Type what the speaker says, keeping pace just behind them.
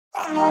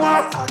I know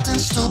I'm acting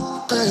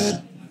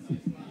stupid,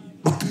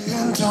 but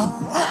being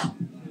dumb,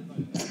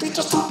 maybe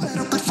just a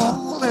little bit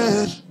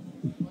foolish,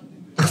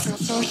 but I feel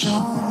so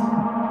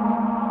young.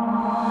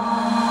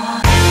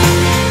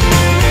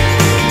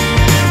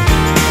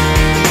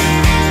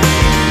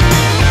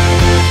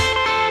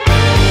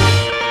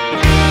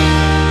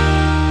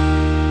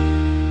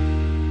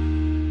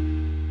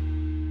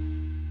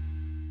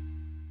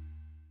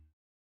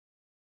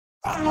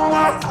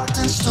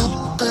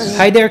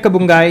 Hi there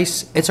Bunggay!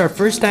 It's our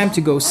first time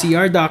to go see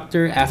our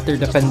doctor after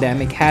the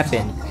pandemic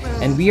happened,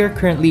 and we are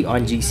currently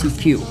on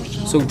GCQ.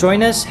 So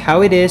join us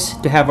how it is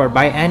to have our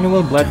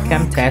biannual blood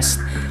chem test,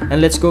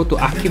 and let's go to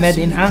Accumed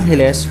in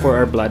Angeles for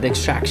our blood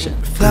extraction.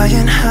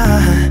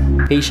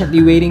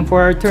 Patiently waiting for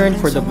our turn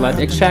for the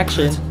blood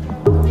extraction.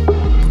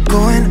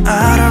 Going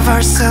out of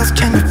ourselves,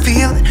 can you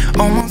feel it?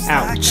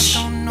 Ouch!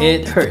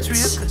 It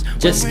hurts.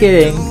 Just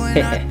kidding.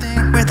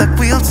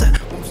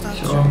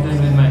 So I'm done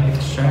with my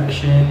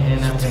extraction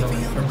and I'm gonna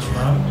wait for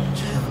my mom.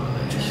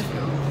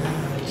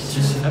 It's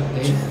just an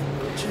update.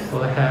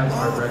 We'll have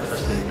our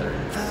breakfast later.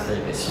 There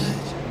it is.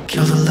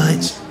 Kill the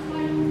lights.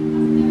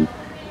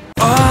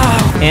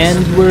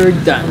 And we're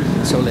done.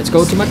 So let's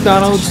go to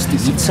McDonald's to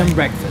eat some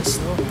breakfast.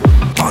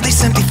 All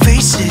these empty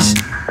faces,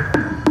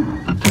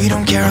 we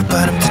don't care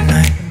about them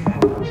tonight.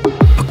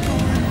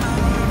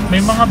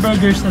 May mga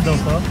burgers na daw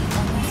po?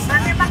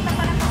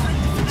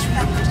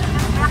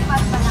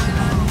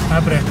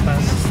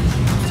 Breakfast.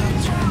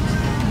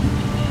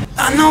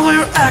 I know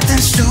we're acting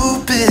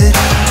stupid.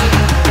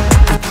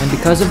 And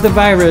because of the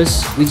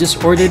virus, we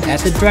just ordered at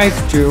the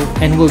drive-thru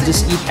and we'll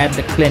just eat at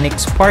the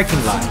clinic's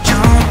parking lot.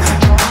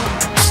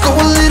 Just go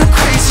a little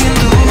crazy and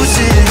lose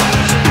it.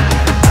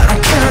 I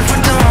don't care if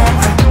we're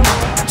dumb.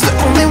 It's the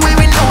only way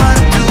we know how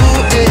to do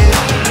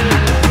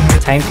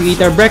it. Time to eat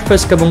our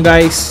breakfast,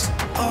 Bunggay.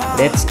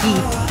 Let's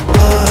eat.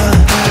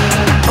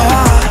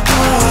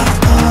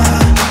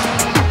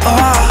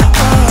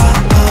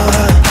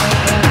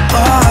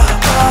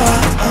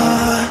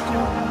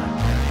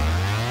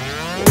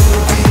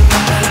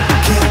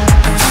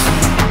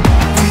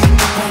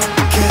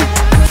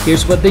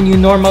 Here's what the new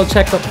normal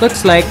checkup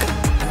looks like.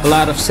 A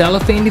lot of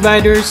cellophane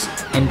dividers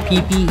and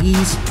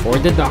PPEs for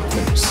the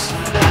doctors.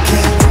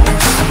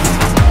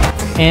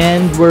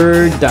 And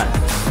we're done.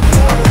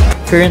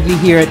 Currently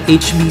here at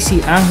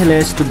HBC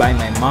Angeles to buy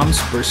my mom's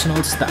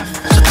personal stuff.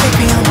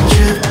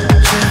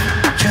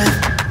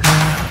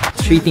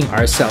 Treating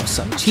ourselves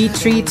some cheat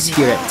treats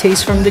here at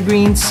Taste from the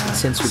Greens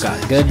since we got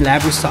good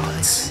lab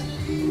results.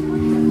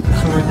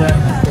 So we're done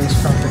at Taste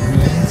from the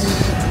Greens.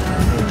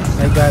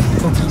 I got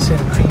cookies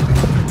and cream.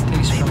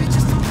 Taste from the Greens.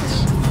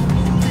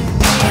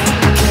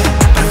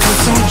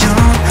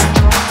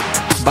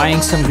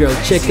 Buying some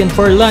grilled chicken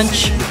for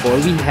lunch before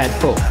we head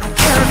home.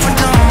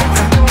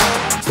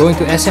 Going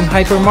to SM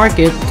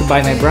Hypermarket to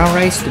buy my brown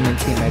rice to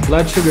maintain my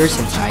blood sugar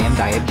since I am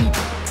diabetic.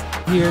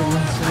 Here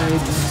inside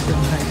SM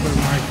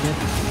Hypermarket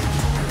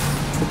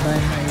to buy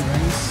my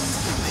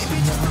rice.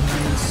 Brown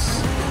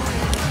rice.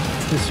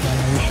 This one,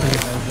 I usually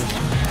buy this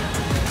one.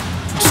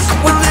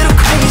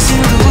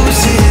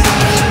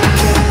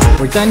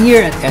 We're done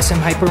here at SM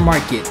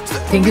Hypermarket.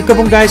 Thank you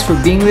Bunggay for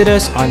being with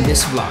us on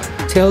this vlog.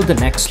 Till the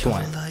next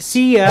one.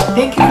 See ya!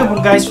 Thank you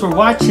Bunggay for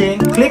watching.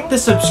 Click the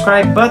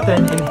subscribe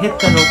button and hit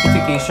the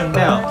notification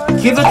bell.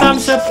 Give a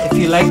thumbs up if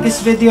you like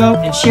this video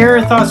and share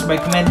your thoughts by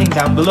commenting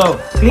down below.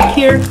 Click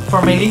here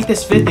for my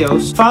latest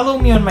videos. Follow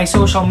me on my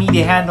social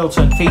media handles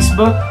on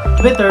Facebook,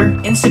 Twitter,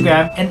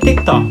 Instagram, and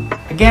TikTok.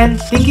 Again,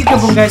 thank you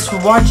Bunggay for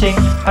watching.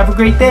 Have a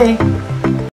great day!